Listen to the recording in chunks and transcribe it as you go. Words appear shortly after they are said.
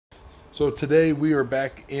So today we are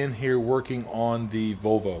back in here working on the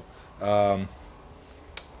Volvo.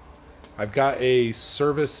 I've got a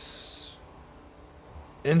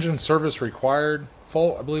engine service required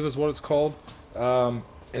fault, I believe is what it's called, and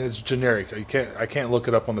it's generic. I can't look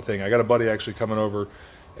it up on the thing. I got a buddy actually coming over,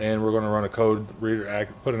 and we're going to run a code reader,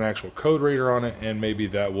 put an actual code reader on it, and maybe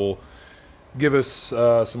that will give us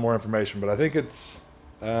some more information. But I think it's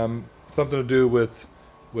something to do with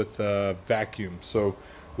vacuum. So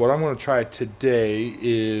what I'm going to try today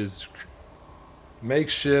is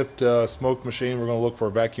makeshift smoke machine. We're going to look for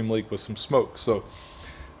a vacuum leak with some smoke. So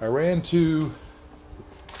I ran to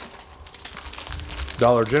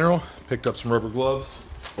Dollar General, picked up some rubber gloves.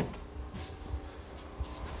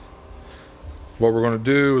 What we're going to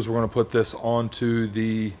do is we're going to put this onto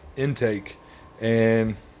the intake,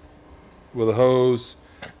 and with a hose,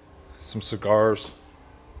 some cigars.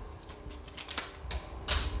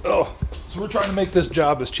 Oh, so we're trying to make this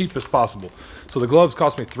job as cheap as possible. So the gloves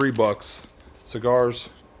cost me $3. Cigars,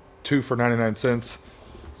 2 for 99 cents.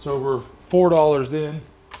 So we're $4 in.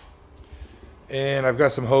 And I've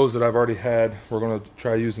got some hose that I've already had. We're going to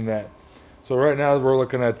try using that. So right now we're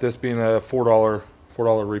looking at this being a $4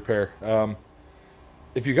 repair.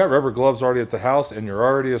 If you got rubber gloves already at the house and you're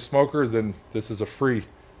already a smoker, then this is a free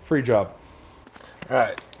job. All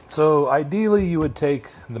right. So ideally you would take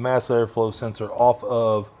the mass airflow sensor off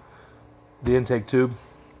of the intake tube.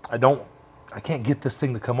 I can't get this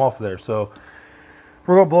thing to come off there. So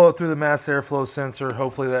we're gonna blow it through the mass airflow sensor.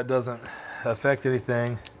 Hopefully that doesn't affect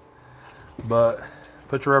anything, but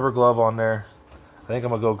put your rubber glove on there. I think I'm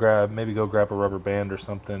gonna go grab a rubber band or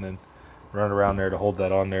something and run around there to hold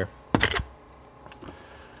that on there.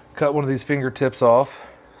 Cut one of these fingertips off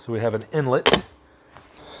so we have an inlet.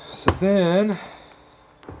 So then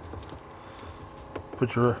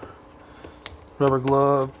put your rubber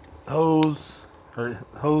glove hose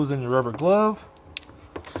in your rubber glove.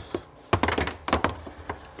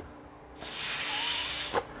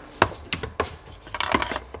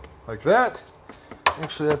 Like that.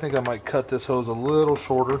 Actually, I think I might cut this hose a little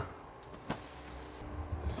shorter.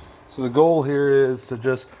 So the goal here is to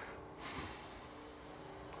just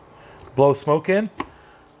blow smoke in.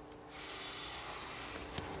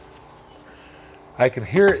 I can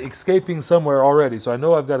hear it escaping somewhere already, so I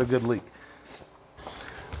know I've got a good leak.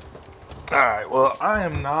 All right, well, I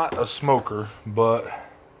am not a smoker, but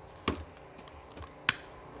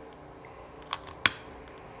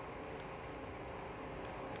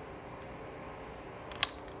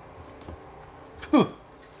whew.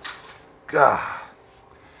 God,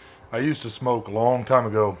 I used to smoke a long time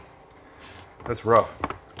ago. That's rough.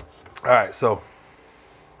 All right, so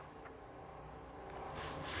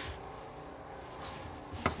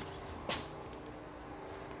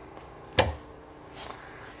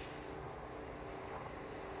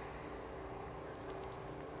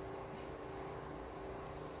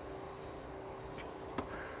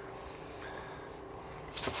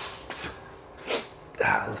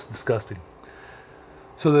that's disgusting.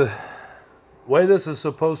 So the way this is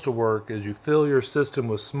supposed to work is you fill your system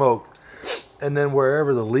with smoke, and then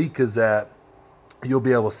wherever the leak is at, you'll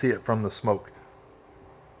be able to see it from the smoke.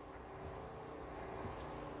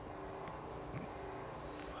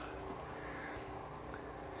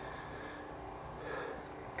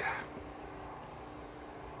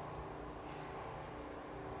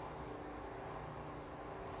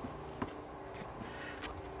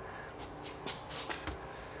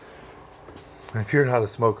 And if you're not a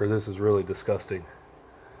smoker, this is really disgusting.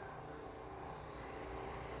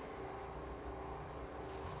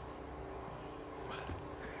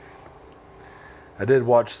 I did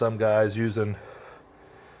watch some guys using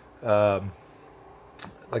like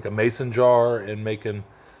a mason jar and making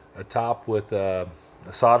a top with a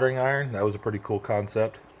soldering iron. That was a pretty cool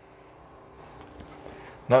concept.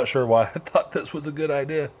 Not sure why I thought this was a good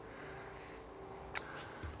idea.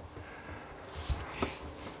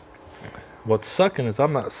 What's sucking is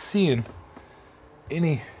I'm not seeing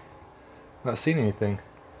anything.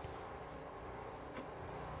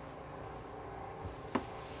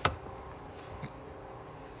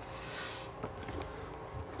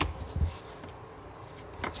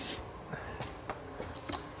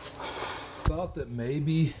 Thought that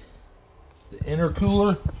maybe the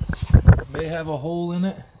intercooler may have a hole in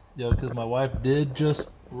it, because my wife did just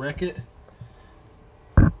wreck it.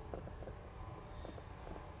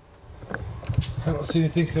 I don't see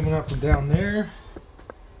anything coming out from down there.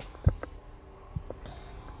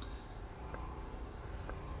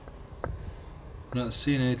 I'm not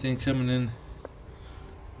seeing anything coming in.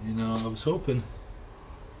 I was hoping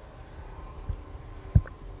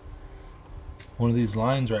one of these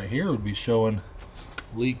lines right here would be showing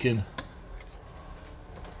leaking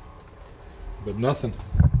but nothing.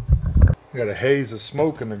 I got a haze of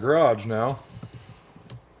smoke in the garage now.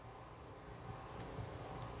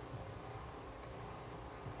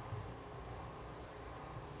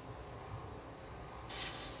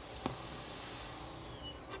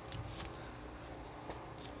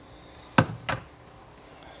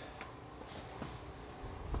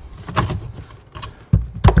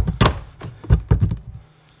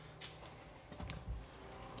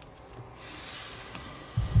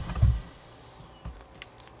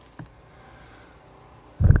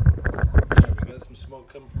 Some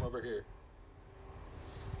smoke coming from over here.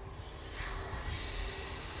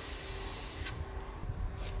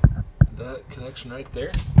 That connection right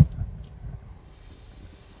there.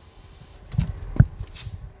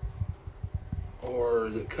 Or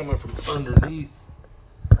is it coming from underneath?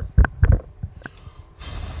 I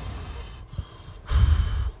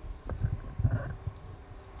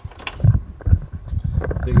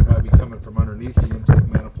think it might be coming from underneath the intake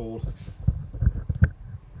manifold.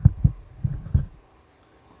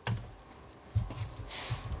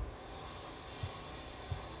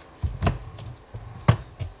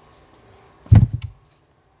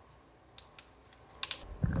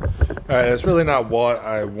 Alright, that's really not what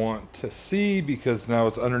I want to see because now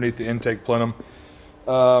it's underneath the intake plenum.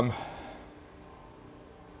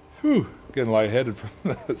 Getting lightheaded from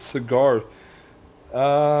that cigar.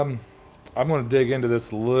 I'm going to dig into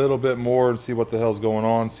this a little bit more and see what the hell's going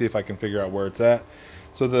on, see if I can figure out where it's at.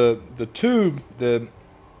 So the tube, I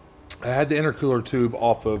had the intercooler tube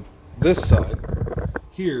off of this side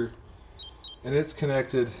here, and it's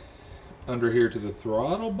connected under here to the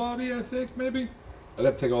throttle body, I think, maybe. I'd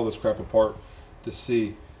have to take all this crap apart to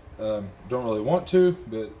see. Don't really want to,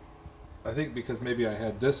 but I think because maybe I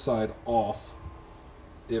had this side off,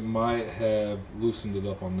 it might have loosened it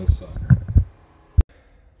up on this side.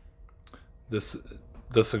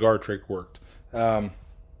 The cigar trick worked.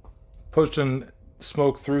 Pushing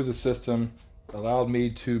smoke through the system allowed me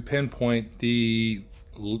to pinpoint the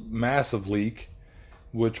massive leak,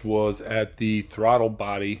 which was at the throttle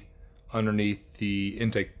body underneath the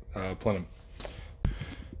intake plenum.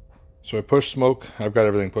 So I pushed smoke. I've got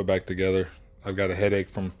everything put back together. I've got a headache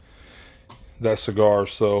from that cigar,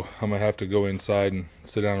 so I'm gonna have to go inside and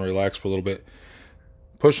sit down and relax for a little bit.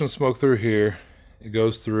 Pushing smoke through here, it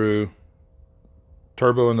goes through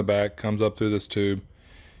turbo in the back, comes up through this tube,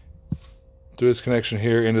 through this connection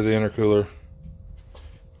here into the intercooler,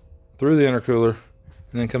 through the intercooler,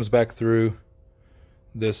 and then comes back through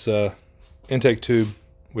this intake tube,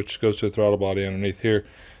 which goes to the throttle body underneath here.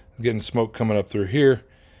 I'm getting smoke coming up through here,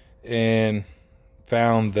 and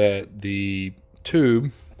found that the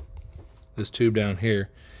tube, this tube down here,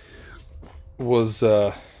 was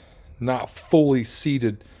not fully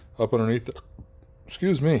seated up underneath there.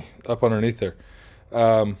 Excuse me, up underneath there.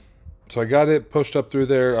 So I got it pushed up through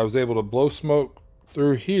there. I was able to blow smoke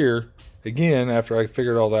through here again after I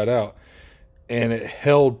figured all that out, and it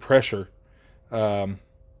held pressure. So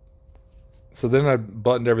then I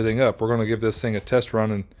buttoned everything up. We're going to give this thing a test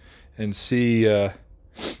run and see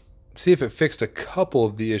if it fixed a couple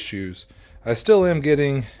of the issues. I still am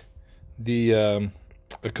getting the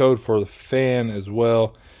a code for the fan as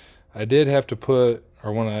well. I did have to put,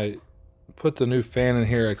 or when I put the new fan in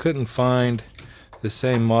here, I couldn't find the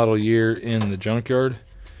same model year in the junkyard.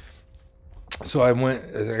 So I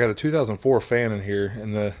got a 2004 fan in here,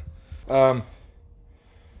 and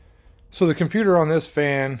so the computer on this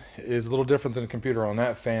fan is a little different than the computer on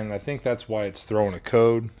that fan, and I think that's why it's throwing a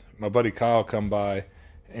code. My buddy Kyle come by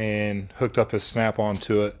and hooked up his snap-on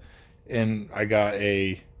to it, and I got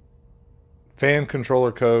a fan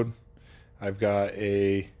controller code. I've got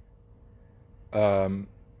a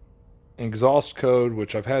exhaust code,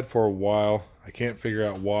 which I've had for a while. I can't figure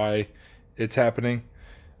out why it's happening.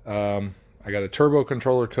 I got a turbo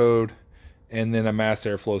controller code, and then a mass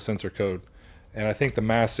airflow sensor code. And I think the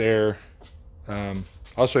mass air,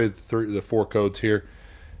 I'll show you the four codes here.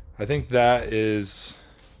 I think that is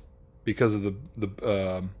because of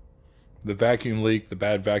the vacuum leak, the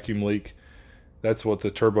bad vacuum leak. That's what the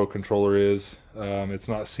turbo controller is. It's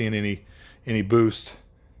not seeing any boost.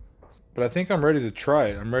 But I think I'm ready to try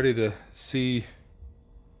it. I'm ready to see.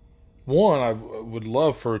 One, I would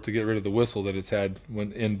love for it to get rid of the whistle that it's had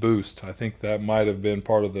when in boost. I think that might have been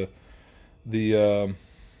part of the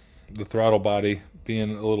throttle body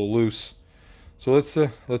being a little loose. So let's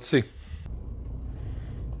see.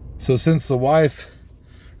 So since the wife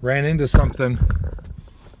ran into something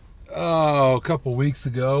a couple weeks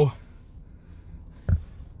ago,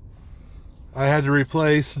 I had to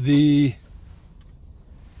replace the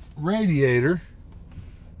radiator,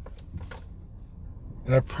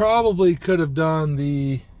 and I probably could have done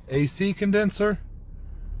the AC condenser,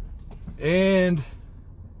 and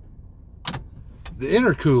the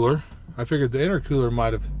intercooler. I figured the intercooler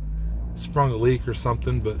might have sprung a leak or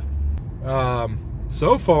something, but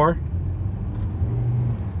so far,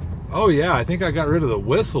 oh yeah, I think I got rid of the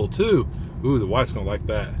whistle too. Ooh, the wife's gonna like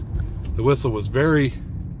that. The whistle was very,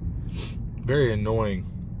 very annoying.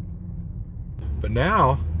 But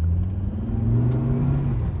now,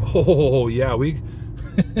 oh yeah,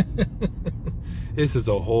 this is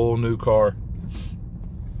a whole new car.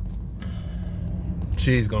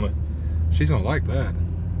 She's gonna like that.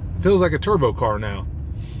 Feels like a turbo car now.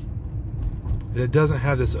 And it doesn't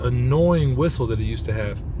have this annoying whistle that it used to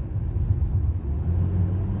have.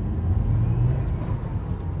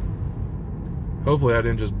 Hopefully I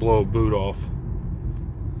didn't just blow a boot off.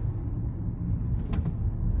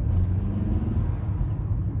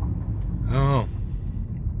 I don't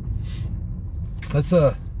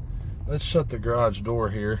know. Let's shut the garage door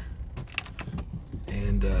here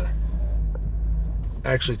and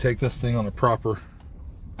actually take this thing on a proper,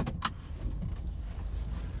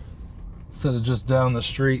 instead of just down the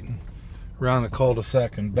street and around the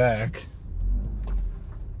cul-de-sac and back.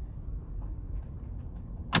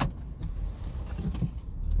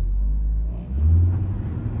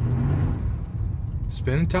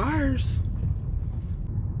 Spinning tires.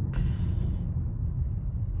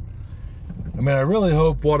 I mean, I really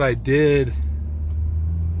hope what I did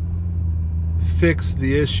fixed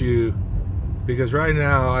the issue, because right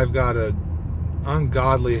now I've got an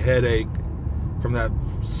ungodly headache from that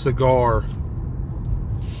cigar.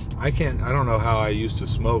 I don't know how I used to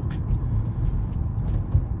smoke.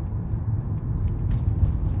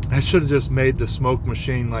 I should have just made the smoke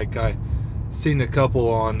machine like I seen a couple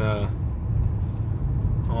on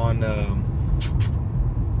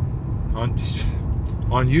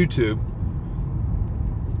YouTube.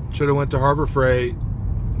 Should have went to Harbor Freight,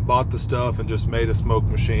 bought the stuff, and just made a smoke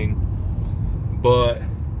machine. But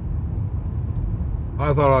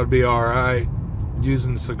I thought I'd be all right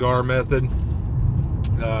using the cigar method,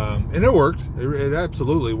 and it worked. It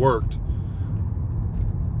absolutely worked.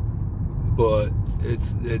 But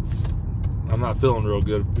I'm not feeling real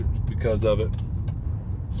good because of it.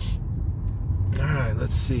 All right,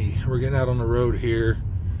 let's see. We're getting out on the road here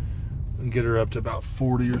and get her up to about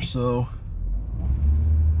 40 or so.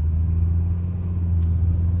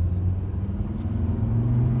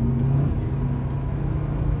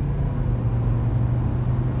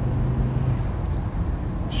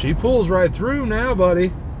 She pulls right through now,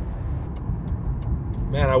 buddy.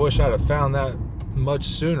 Man, I wish I'd have found that much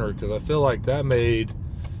sooner, because I feel like that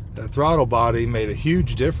throttle body made a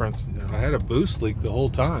huge difference. I had a boost leak the whole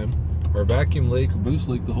time, or a vacuum leak, or boost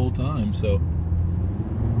leak the whole time, so.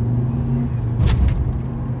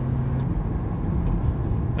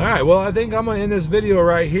 All right, well, I think I'm gonna end this video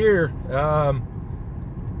right here.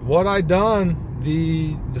 What I done,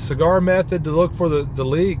 the cigar method to look for the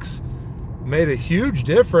leaks, made a huge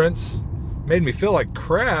difference. Made me feel like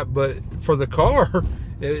crap, but for the car,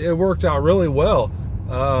 it worked out really well.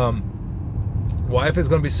 Wife is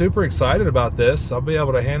going to be super excited about this. I'll be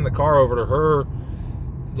able to hand the car over to her,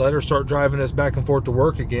 let her start driving this back and forth to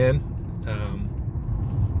work again.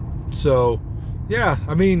 So yeah,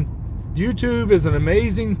 I mean, YouTube is an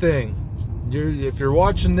amazing thing. If you're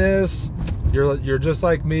watching this, you're just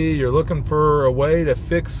like me. You're looking for a way to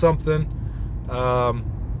fix something.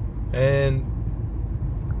 And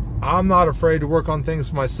I'm not afraid to work on things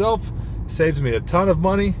for myself. It saves me a ton of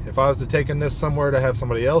money. If I was to take this somewhere to have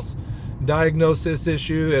somebody else diagnose this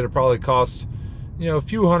issue, it'd probably cost, a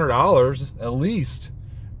few $100s at least.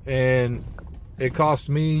 And it cost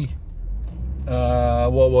me,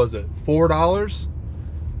 what was it, $4?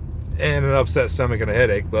 And an upset stomach and a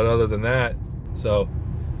headache. But other than that, so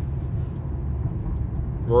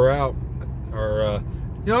we're out. Or,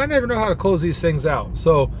 I never know how to close these things out.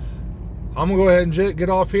 So I'm gonna go ahead and get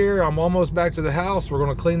off here. I'm almost back to the house. We're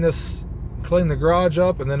gonna clean the garage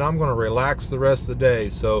up, and then I'm gonna relax the rest of the day.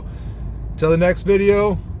 So till the next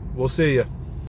video, we'll see you.